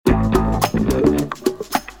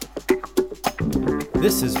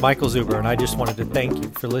This is Michael Zuber, and I just wanted to thank you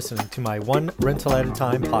for listening to my One Rental at a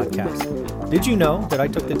Time podcast. Did you know that I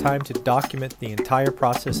took the time to document the entire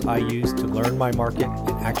process I used to learn my market and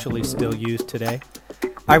actually still use today?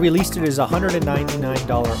 I released it as a $199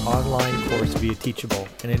 online course via Teachable,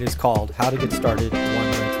 and it is called How to Get Started One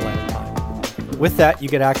Rental at a Time. With that, you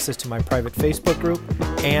get access to my private Facebook group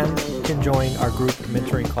and can join our group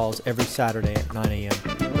mentoring calls every Saturday at 9 a.m.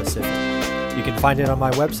 Pacific. You can find it on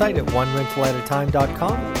my website at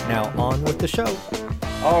onerentalatatime.com. Now on with the show.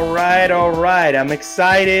 All right. I'm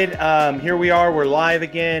excited. Here we are. We're live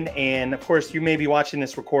again. And of course, you may be watching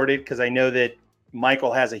this recorded because I know that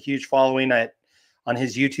Michael has a huge following on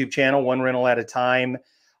his YouTube channel, One Rental at a Time.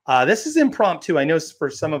 This is impromptu. I know for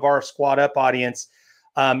some of our Squad Up audience,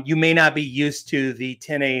 you may not be used to the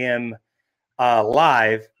 10 a.m.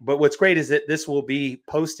 Live, but what's great is that this will be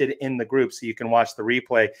posted in the group so you can watch the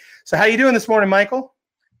replay. So how you doing this morning, Michael?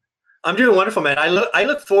 I'm doing wonderful, man. I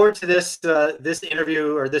look forward to this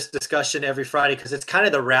interview or this discussion every Friday because it's kind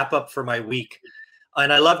of the wrap up for my week,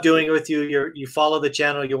 and I love doing it with you. You follow the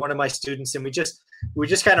channel. You're one of my students, and we just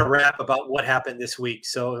kind of rap about what happened this week.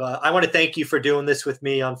 So I want to thank you for doing this with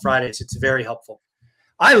me on Fridays. It's very helpful.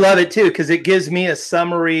 I love it too because it gives me a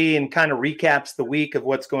summary and kind of recaps the week of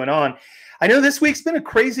what's going on. I know this week's been a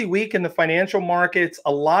crazy week in the financial markets,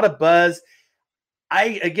 a lot of buzz.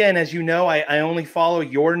 Again, as you know, I only follow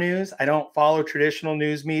your news. I don't follow traditional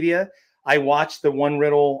news media. I watch the One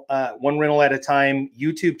Rental at a Time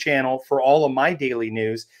YouTube channel for all of my daily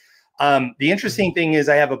news. The interesting thing is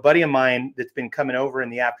I have a buddy of mine that's been coming over in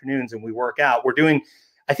the afternoons and we work out. We're going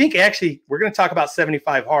to talk about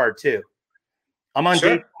 75 hard too. I'm on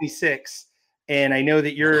day 26 and I know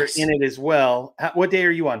that you're in it as well. What day are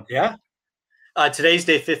you on? Yeah. Today's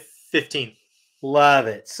day 15. Love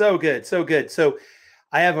it. So good. So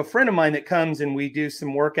I have a friend of mine that comes and we do some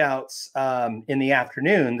workouts in the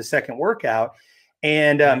afternoon, the second workout.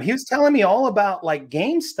 And he was telling me all about like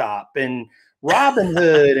GameStop and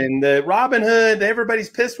Robinhood and everybody's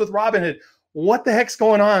pissed with Robinhood. What the heck's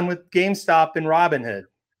going on with GameStop and Robinhood?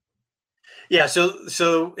 Yeah.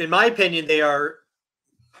 So in my opinion, they're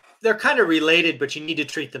kind of related, but you need to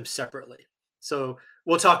treat them separately. So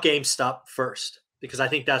we'll talk GameStop first, because I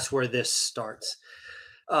think that's where this starts.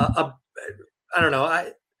 I don't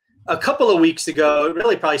know. A couple of weeks ago, it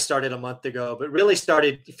really probably started a month ago, but really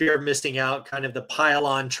started fear of missing out. Kind of the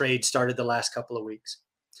pile-on trade started the last couple of weeks.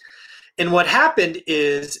 And what happened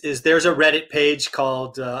is there's a Reddit page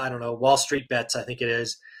called, Wall Street Bets, I think it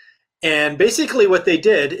is. And basically what they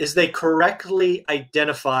did is they correctly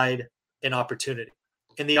identified an opportunity.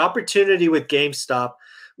 And the opportunity with GameStop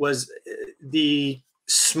was the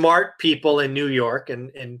smart people in New York,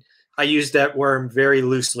 and I use that word very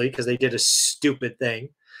loosely because they did a stupid thing.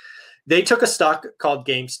 They took a stock called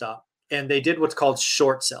GameStop and they did what's called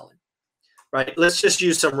short selling, right? Let's just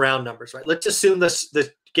use some round numbers, right? Let's assume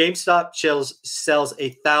the GameStop sells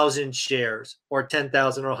 1,000 shares or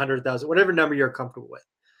 10,000 or 100,000, whatever number you're comfortable with.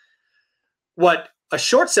 What a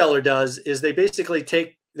short seller does is they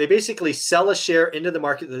basically sell a share into the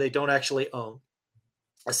market that they don't actually own,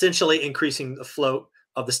 essentially increasing the float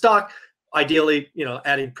of the stock, ideally,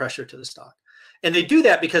 adding pressure to the stock. And they do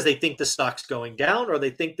that because they think the stock's going down or they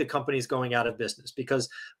think the company's going out of business. Because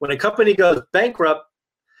when a company goes bankrupt,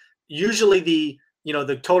 usually the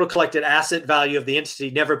total collected asset value of the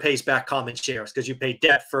entity never pays back common shares because you pay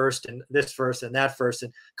debt first and this first and that first,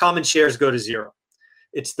 and common shares go to zero.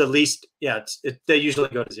 It's the least, they usually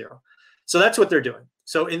go to zero. So that's what they're doing.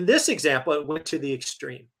 So in this example, it went to the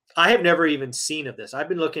extreme. I have never even seen of this. I've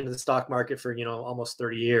been looking at the stock market for, almost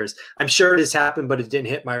 30 years. I'm sure it has happened, but it didn't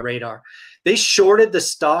hit my radar. They shorted the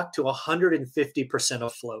stock to 150%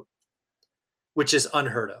 of float, which is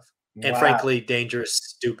unheard of. And frankly, dangerous,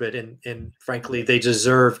 stupid, and frankly, they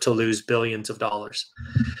deserve to lose billions of dollars.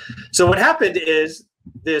 So what happened is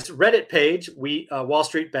this Reddit page, Wall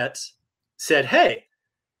Street Bets, said, hey,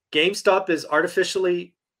 GameStop is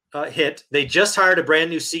artificially hit. They just hired a brand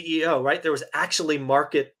new CEO, right? There was actually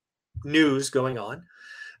market news going on.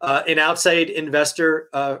 An outside investor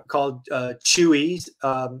called Chewy's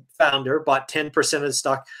founder bought 10% of the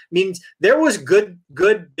stock. Means there was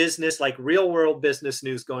good business, like real world business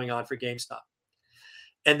news going on for GameStop.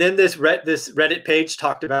 And then this Reddit page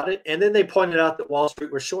talked about it, and then they pointed out that Wall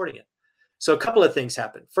Street was shorting it. So a couple of things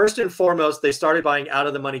happened. First and foremost, they started buying out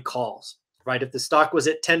of the money calls, right? If the stock was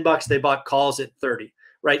at $10, they bought calls at 30,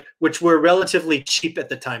 right? Which were relatively cheap at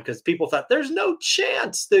the time because people thought there's no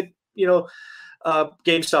chance that,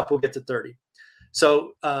 GameStop will get to 30.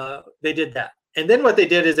 So they did that. And then what they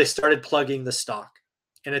did is they started plugging the stock.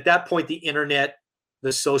 And at that point, the internet,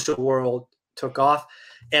 the social world took off.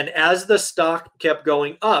 And as the stock kept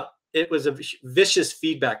going up, it was a vicious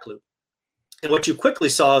feedback loop. And what you quickly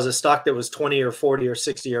saw is a stock that was 20 or 40 or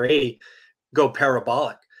 60 or 80 go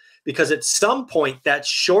parabolic, because at some point that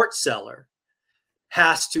short seller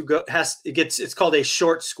it's called a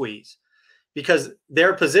short squeeze, because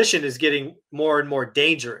their position is getting more and more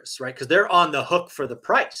dangerous, right? Because they're on the hook for the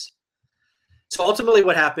price. So ultimately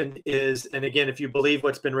what happened is, and again, if you believe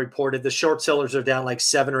what's been reported, the short sellers are down like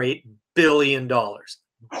 $7 or $8 billion.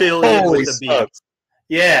 Billion Holy with a B. smokes.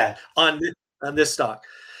 Yeah. On this stock.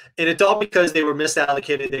 And it's all because they were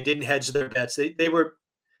misallocated. They didn't hedge their bets. The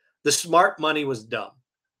smart money was dumb.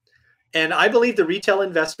 And I believe the retail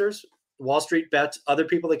investors, Wall Street Bets, other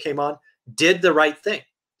people that came on, did the right thing.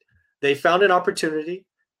 They found an opportunity.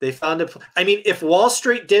 If Wall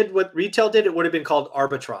Street did what retail did, it would have been called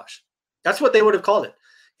arbitrage. That's what they would have called it.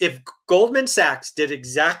 If Goldman Sachs did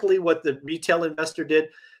exactly what the retail investor did,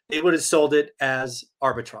 they would have sold it as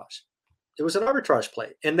arbitrage. It was an arbitrage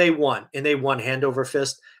play, and they won hand over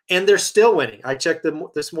fist, and they're still winning. I checked them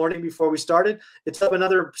this morning before we started. It's up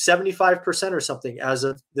another 75% or something as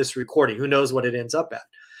of this recording. Who knows what it ends up at?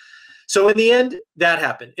 So in the end, that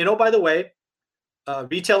happened. And oh, by the way,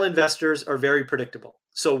 retail investors are very predictable.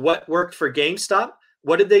 So what worked for GameStop?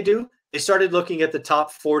 What did they do? They started looking at the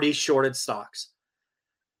top 40 shorted stocks.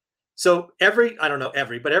 So every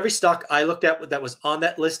stock I looked at that was on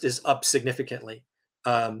that list is up significantly.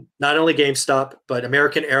 Not only GameStop, but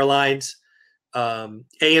American Airlines,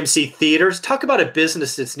 AMC Theaters. Talk about a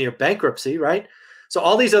business that's near bankruptcy, right? So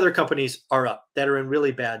all these other companies are up that are in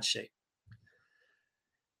really bad shape.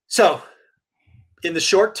 So in the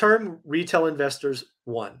short term, retail investors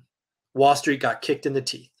won. Wall Street got kicked in the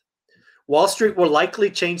teeth. Wall Street will likely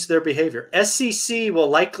change their behavior. SEC will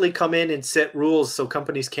likely come in and set rules so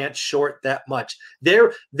companies can't short that much.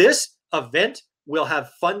 This event will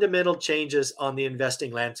have fundamental changes on the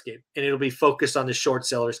investing landscape, and it'll be focused on the short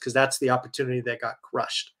sellers because that's the opportunity that got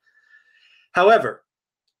crushed. However,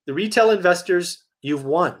 the retail investors, you've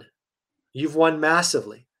won. You've won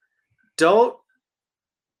massively. Don't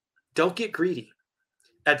get greedy.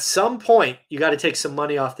 At some point, you got to take some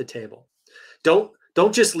money off the table.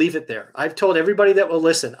 Don't just leave it there. I've told everybody that will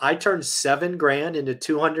listen, I turned $7,000 into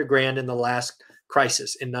 $200,000 in the last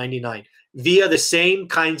crisis in 99 via the same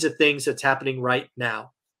kinds of things that's happening right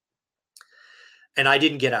now. And I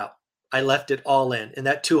didn't get out. I left it all in. And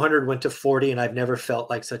that 200 went to 40, and I've never felt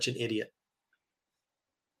like such an idiot.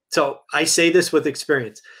 So I say this with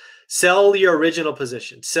experience. Sell your original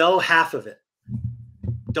position. Sell half of it.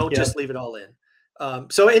 Don't just leave it all in.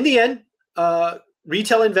 So in the end,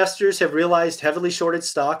 retail investors have realized heavily shorted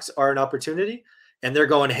stocks are an opportunity, and they're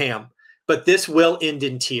going ham. But this will end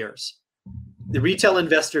in tears. The retail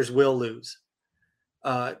investors will lose.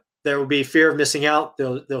 There will be fear of missing out.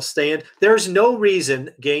 They'll stay in. There's no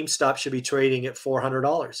reason GameStop should be trading at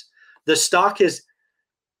 $400. The stock is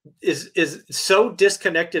so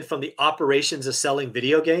disconnected from the operations of selling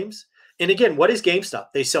video games. And again, what is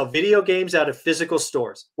GameStop? They sell video games out of physical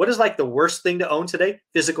stores. What is like the worst thing to own today?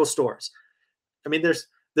 Physical stores. I mean, there's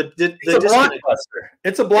it's a blockbuster.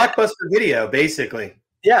 It's a blockbuster video, basically.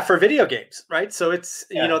 Yeah, for video games, right? So it's,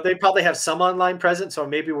 they probably have some online presence, or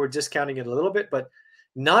maybe we're discounting it a little bit, but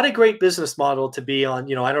not a great business model to be on,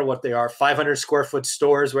 I don't know what they are, 500 square foot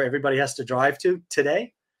stores where everybody has to drive to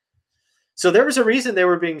today. So there was a reason they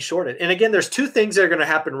were being shorted. And again, there's two things that are going to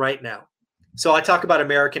happen right now. So I talk about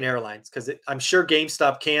American Airlines because I'm sure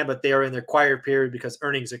GameStop can, but they are in their quiet period because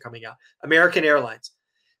earnings are coming out. American Airlines,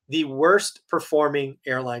 the worst performing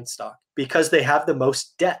airline stock because they have the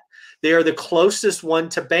most debt. They are the closest one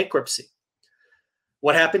to bankruptcy.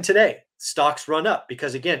 What happened today? Stocks run up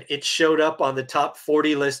because, again, it showed up on the top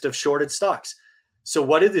 40 list of shorted stocks. So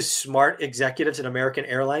what do the smart executives at American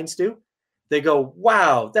Airlines do? They go,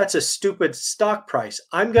 wow, that's a stupid stock price.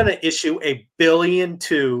 I'm going to issue $1.2 billion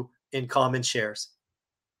in common shares.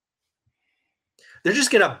 They're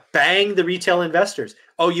just going to bang the retail investors.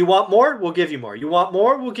 Oh, you want more? We'll give you more. You want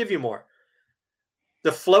more? We'll give you more.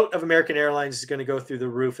 The float of American Airlines is going to go through the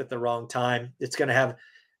roof at the wrong time. It's going to have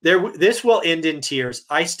this will end in tears.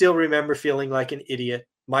 I still remember feeling like an idiot.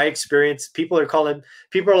 My experience, people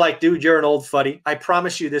are like, dude, you're an old fuddy. I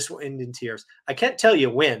promise you this will end in tears. I can't tell you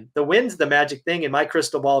when. The when's the magic thing, and my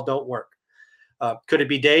crystal ball don't work. Could it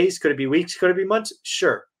be days? Could it be weeks? Could it be months?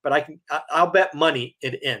 Sure. But I'll bet money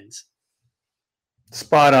it ends.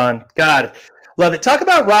 Spot on. God, love it. Talk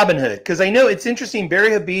about Robinhood, because I know it's interesting.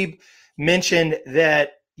 Barry Habib mentioned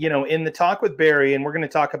that, in the talk with Barry, and we're going to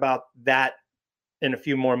talk about that in a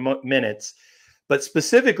few more minutes, but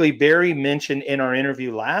specifically Barry mentioned in our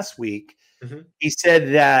interview last week, he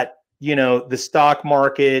said that the stock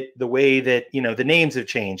market, the way that, the names have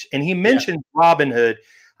changed. And he mentioned Robinhood.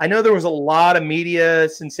 I know there was a lot of media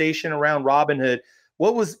sensation around Robinhood.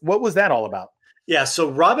 What was that all about? Yeah,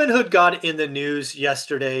 so Robinhood got in the news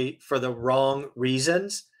yesterday for the wrong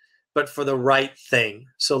reasons, but for the right thing.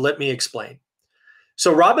 So let me explain.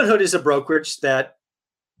 So Robinhood is a brokerage that,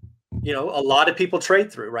 a lot of people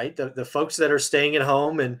trade through, right? The folks that are staying at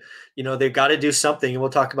home and, they've got to do something. And we'll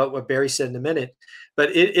talk about what Barry said in a minute. But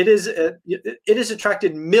it has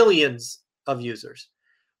attracted millions of users.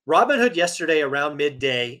 Robinhood yesterday around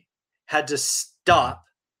midday had to stop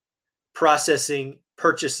processing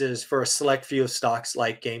purchases for a select few of stocks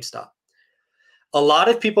like GameStop. A lot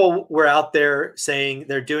of people were out there saying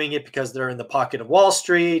they're doing it because they're in the pocket of Wall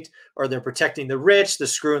Street or they're protecting the rich, they're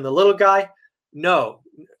screwing the little guy. No,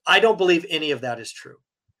 I don't believe any of that is true.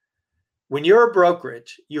 When you're a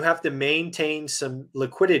brokerage, you have to maintain some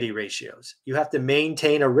liquidity ratios. You have to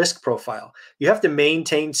maintain a risk profile. You have to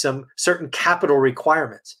maintain some certain capital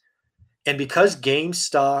requirements. And because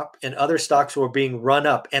GameStop and other stocks were being run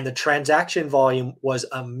up and the transaction volume was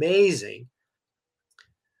amazing,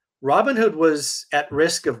 Robinhood was at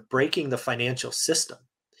risk of breaking the financial system.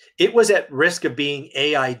 It was at risk of being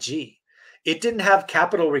AIG. It didn't have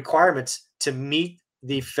capital requirements to meet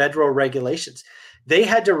the federal regulations. They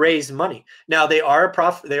had to raise money. Now they are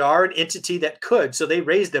they are an entity that could. So they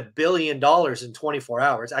raised $1 billion in 24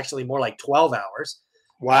 hours, actually more like 12 hours.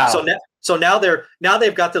 Wow. So now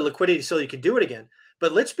they've got the liquidity so you can do it again.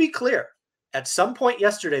 But let's be clear. At some point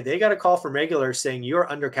yesterday, they got a call from regulators saying you're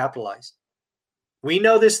undercapitalized. We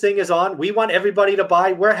know this thing is on. We want everybody to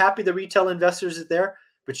buy. We're happy the retail investors are there,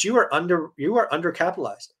 but you are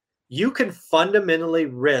undercapitalized. You can fundamentally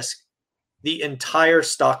risk the entire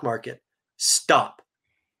stock market. Stop.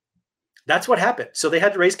 That's what happened. So they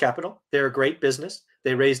had to raise capital. They're a great business.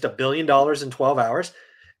 They raised $1 billion in 12 hours.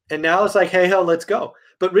 And now it's like, hey, hell, let's go.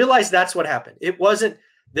 But realize that's what happened. It wasn't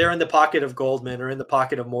they're in the pocket of Goldman or in the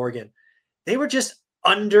pocket of Morgan. They were just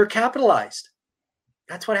undercapitalized.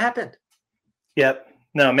 That's what happened. Yep.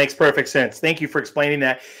 No, it makes perfect sense. Thank you for explaining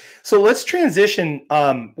that. So let's transition.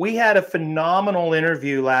 We had a phenomenal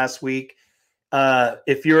interview last week.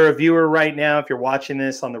 If you're a viewer right now, if you're watching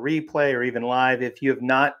this on the replay or even live, if you have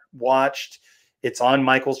not watched, it's on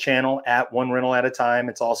Michael's channel at One Rental at a Time.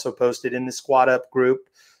 It's also posted in the Squad Up group,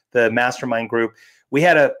 the mastermind group. We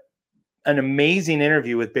had an amazing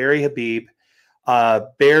interview with Barry Habib.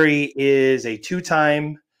 Barry is a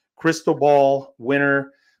 2-time Crystal Ball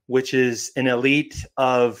winner, which is an elite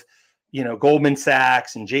of, Goldman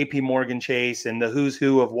Sachs and JP Morgan Chase and the who's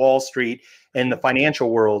who of Wall Street and the financial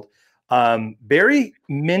world. Barry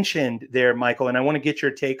mentioned there, Michael, and I want to get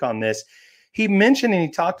your take on this. He mentioned, and he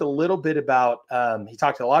talked a little bit about, he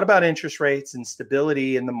talked a lot about interest rates and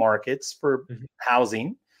stability in the markets for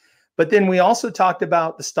housing. But then we also talked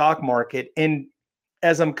about the stock market. And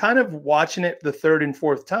as I'm kind of watching it the third and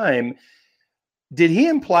fourth time, did he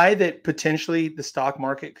imply that potentially the stock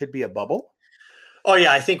market could be a bubble? Oh,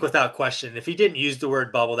 yeah, I think without question. If he didn't use the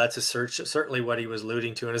word bubble, that's certainly what he was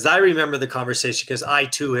alluding to. And as I remember the conversation, because I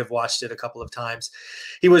too have watched it a couple of times,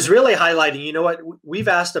 he was really highlighting, you know what, we've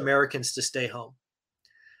asked Americans to stay home.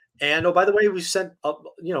 And oh, by the way, we sent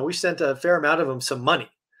a fair amount of them some money.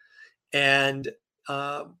 And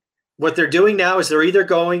what they're doing now is they're either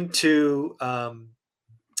going to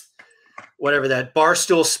whatever that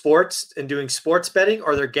Barstool Sports and doing sports betting,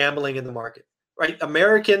 or they're gambling in the market. Right?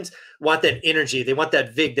 Americans want that energy. They want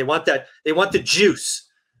that vig. They want the juice.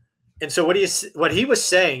 And so what he was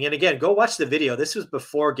saying, and again, go watch the video. This was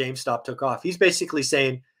before GameStop took off. He's basically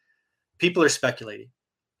saying people are speculating.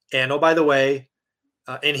 And oh, by the way,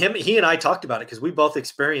 and he and I talked about it because we both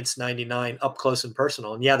experienced 99 up close and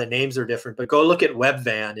personal. And yeah, the names are different, but go look at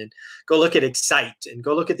Webvan and go look at Excite and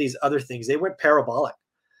go look at these other things. They went parabolic,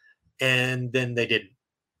 and then they didn't.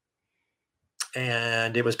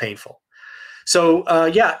 And it was painful. So,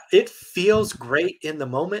 yeah, it feels great in the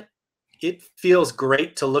moment. It feels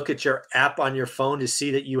great to look at your app on your phone to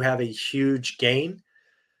see that you have a huge gain.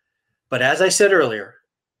 But as I said earlier,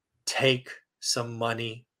 take some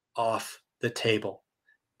money off the table.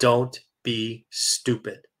 Don't be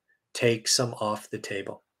stupid. Take some off the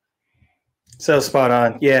table. So spot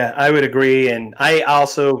on. Yeah, I would agree. And I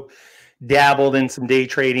also dabbled in some day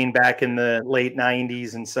trading back in the late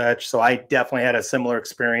 90s and such. So I definitely had a similar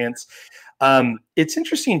experience. It's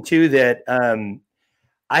interesting too that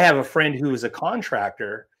I have a friend who is a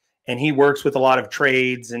contractor and he works with a lot of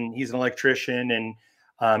trades and he's an electrician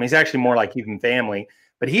and he's actually more like even family.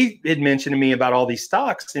 But he had mentioned to me about all these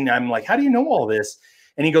stocks and I'm like, how do you know all this?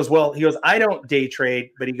 And he goes, I don't day trade,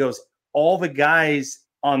 but he goes, all the guys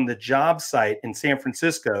on the job site in San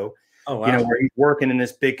Francisco, Oh, wow. where he's working in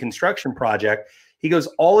this big construction project. He goes,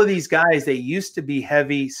 all of these guys, they used to be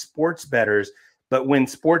heavy sports bettors, but when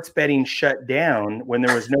sports betting shut down, when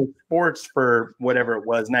there was no sports for whatever it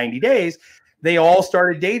was, 90 days, they all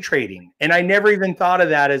started day trading. And I never even thought of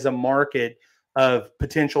that as a market of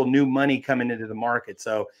potential new money coming into the market.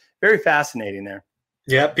 So very fascinating there.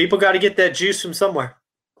 Yeah, people got to get that juice from somewhere.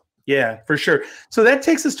 Yeah, for sure. So that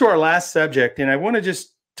takes us to our last subject. And I want to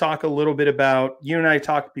just talk a little bit about, you and I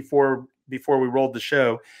talked before we rolled the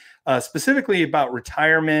show, specifically about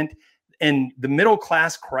retirement and the middle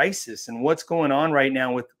class crisis and what's going on right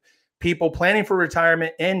now with people planning for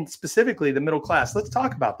retirement and specifically the middle class. Let's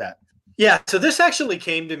talk about that. Yeah. So this actually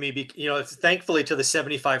came to me, it's thankfully to the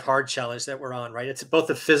 75 hard challenge that we're on, right? It's both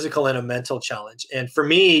a physical and a mental challenge. And for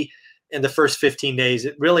me, in the first 15 days,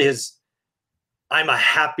 it really is, I'm a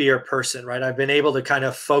happier person, right? I've been able to kind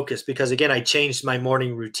of focus because, again, I changed my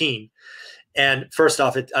morning routine. And first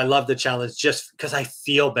off, I love the challenge just because I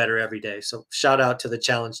feel better every day. So shout out to the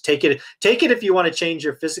challenge. Take it if you want to change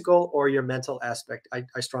your physical or your mental aspect.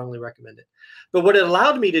 I strongly recommend it. But what it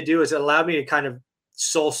allowed me to do is it allowed me to kind of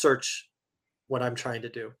soul search what I'm trying to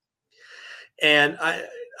do. And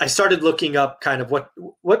I started looking up kind of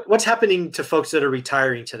what's happening to folks that are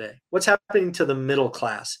retiring today. What's happening to the middle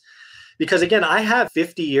class? Because again, I have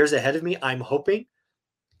 50 years ahead of me, I'm hoping,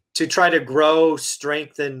 to try to grow,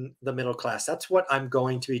 strengthen the middle class. That's what I'm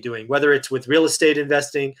going to be doing, whether it's with real estate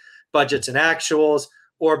investing, budgets and actuals,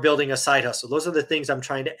 or building a side hustle. Those are the things I'm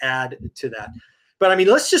trying to add to that. But I mean,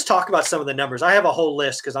 let's just talk about some of the numbers. I have a whole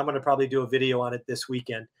list because I'm going to probably do a video on it this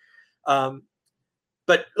weekend.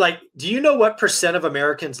 But like, do you know what % of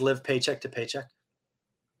Americans live paycheck to paycheck?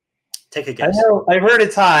 Take a guess. I've heard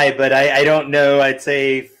it's high, but I don't know. I'd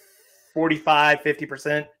say 45,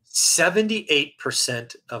 50%.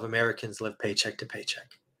 78% of Americans live paycheck to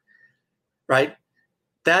paycheck, right?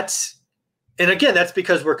 And again, that's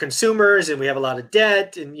because we're consumers and we have a lot of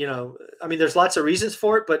debt and, I mean, there's lots of reasons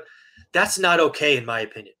for it, but that's not okay in my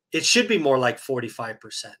opinion. It should be more like 45%,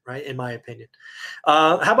 right? In my opinion.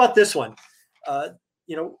 How about this one?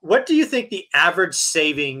 What do you think the average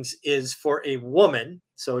savings is for a woman?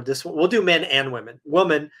 So this one, we'll do men and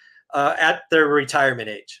women, at their retirement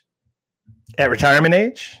age. At retirement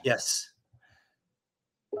age? Yes.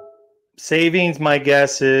 Savings, my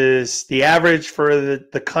guess is the average for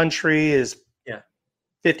the country is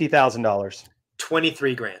 $50,000.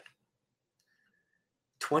 23 grand.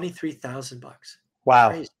 $23,000. Wow.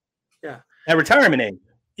 Crazy. Yeah. At retirement age.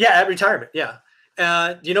 Yeah, at retirement. Yeah.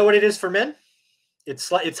 Do you know what it is for men? It's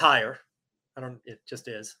higher. It just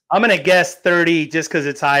is. I'm going to guess 30 just because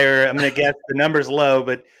it's higher. I'm going to guess the number's low,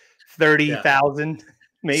 but 30,000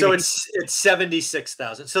 maybe. So it's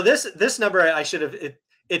 76,000. So this number I should have,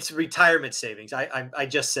 it's retirement savings. I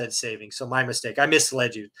just said savings. So my mistake. I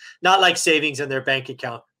misled you. Not like savings in their bank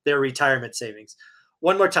account. They're retirement savings.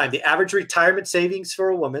 One more time. The average retirement savings for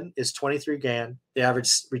a woman is 23 grand. The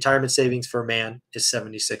average retirement savings for a man is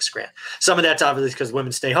 76 grand. Some of that's obviously because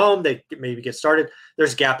women stay home. They maybe get started.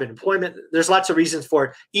 There's gap in employment. There's lots of reasons for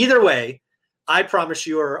it. Either way, I promise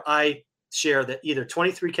you, or I share that either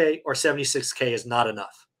 23K or 76K is not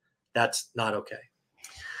enough. That's not okay.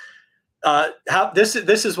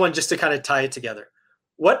 This is one just to kind of tie it together.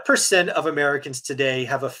 What % of Americans today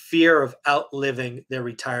have a fear of outliving their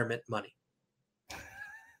retirement money?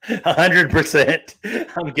 100%,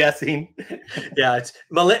 I'm guessing. Yeah,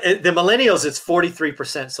 the millennials, it's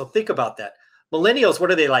 43%. So think about that. Millennials, what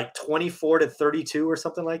are they, like 24 to 32 or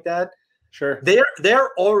something like that? Sure. They're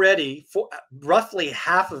already, roughly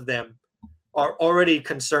half of them are already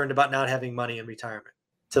concerned about not having money in retirement,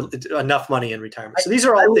 enough money in retirement. So these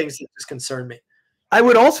are all things that just concern me. I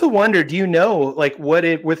would also wonder, do you know, like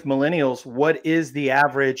with millennials, what is the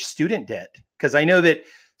average student debt? Because I know that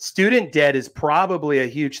student debt is probably a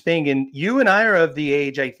huge thing. And you and I are of the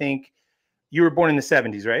age, I think you were born in the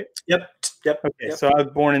 70s, right? Yep. Okay. Yep. So I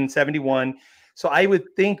was born in 71. So I would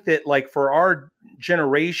think that like for our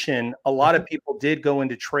generation, a lot of people did go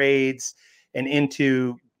into trades and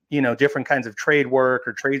into, different kinds of trade work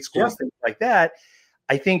or trade schools, things like that.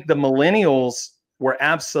 I think the millennials were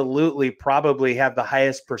absolutely probably have the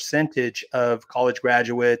highest percentage of college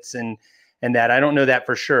graduates and that. I don't know that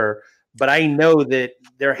for sure, but I know that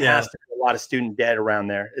there has to be a lot of student debt around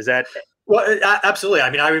there. Is that? Well, absolutely. I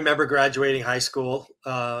mean, I remember graduating high school,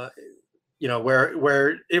 where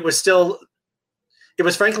it was still, it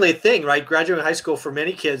was frankly a thing, right? Graduating high school for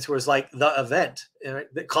many kids was like the event.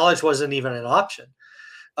 College wasn't even an option.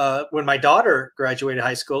 When my daughter graduated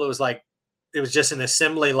high school, it was just an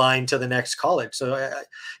assembly line to the next college. So,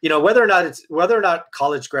 whether or not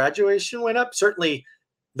college graduation went up, certainly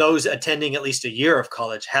those attending at least a year of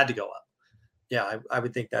college had to go up. Yeah, I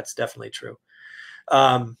would think that's definitely true.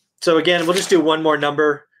 So again, we'll just do one more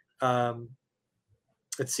number.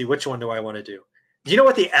 Let's see, which one do I want to do? Do you know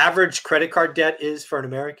what the average credit card debt is for an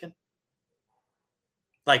American?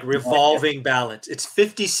 Like revolving balance. It's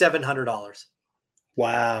 $5,700.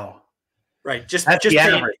 Wow. Right. That's the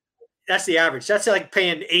average. That's the average. That's like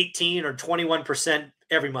paying 18 or 21%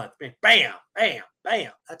 every month. Bam, bam,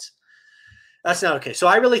 bam. That's not okay. So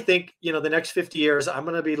I really think, the next 50 years, I'm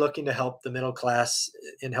going to be looking to help the middle class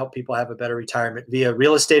and help people have a better retirement via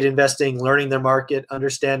real estate investing, learning their market,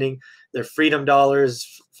 understanding their freedom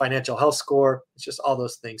dollars, financial health score. It's just all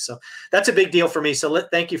those things. So that's a big deal for me. So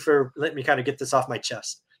thank you for letting me kind of get this off my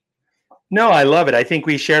chest. No, I love it. I think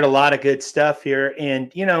we shared a lot of good stuff here.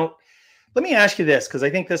 And, let me ask you this, because I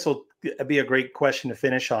think this will be a great question to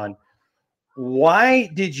finish on. Why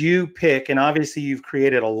did you pick, and obviously you've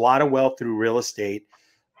created a lot of wealth through real estate.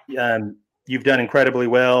 You've done incredibly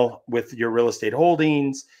well with your real estate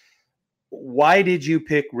holdings. Why did you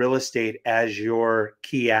pick real estate as your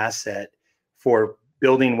key asset for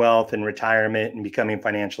building wealth and retirement and becoming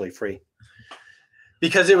financially free?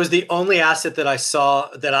 Because it was the only asset that I saw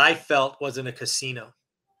that I felt was in a casino,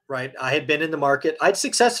 right? I had been in the market. I'd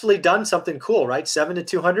successfully done something cool, right? 7 to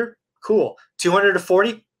 200, cool. 200 to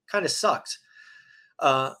 40, kind of sucks.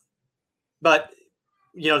 But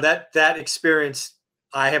that experience,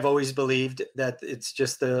 I have always believed that it's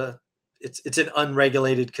just it's an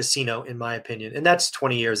unregulated casino, in my opinion. And that's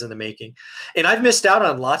 20 years in the making. And I've missed out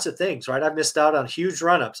on lots of things, right? I've missed out on huge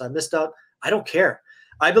run-ups. I don't care.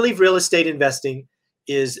 I believe real estate investing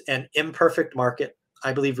is an imperfect market.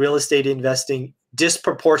 I believe real estate investing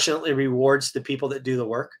disproportionately rewards the people that do the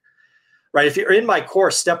work, right? If you're in my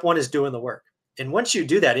course, step one is doing the work. And once you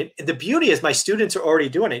do that, the beauty is my students are already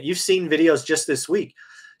doing it. You've seen videos just this week.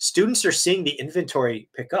 Students are seeing the inventory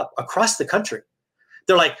pick up across the country.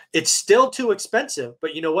 They're like, it's still too expensive,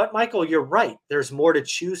 but you know what, Michael, you're right. There's more to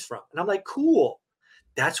choose from. And I'm like, cool.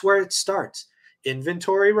 That's where it starts.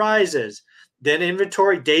 Inventory rises. Then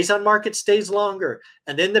inventory days on market stays longer.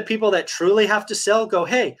 And then the people that truly have to sell go,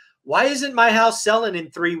 hey, why isn't my house selling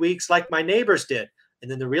in 3 weeks like my neighbors did? And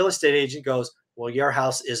then the real estate agent goes, well, your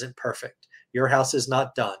house isn't perfect. Your house is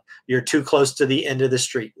not done. You're too close to the end of the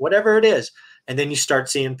street, whatever it is. And then you start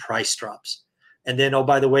seeing price drops. And then, oh,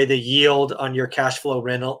 by the way, the yield on your cash flow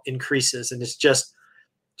rental increases. And it's just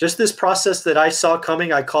this process that I saw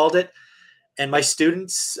coming. I called it. And my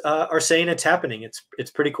students are saying it's happening.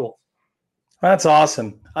 It's pretty cool. That's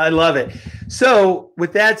awesome. I love it. So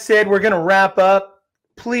with that said, we're going to wrap up.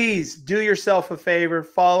 Please do yourself a favor.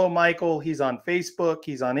 Follow Michael. He's on Facebook.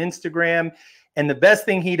 He's on Instagram. And the best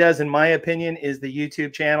thing he does, in my opinion, is the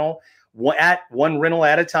YouTube channel at One Rental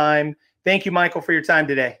at a Time. Thank you, Michael, for your time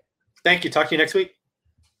today. Thank you. Talk to you next week.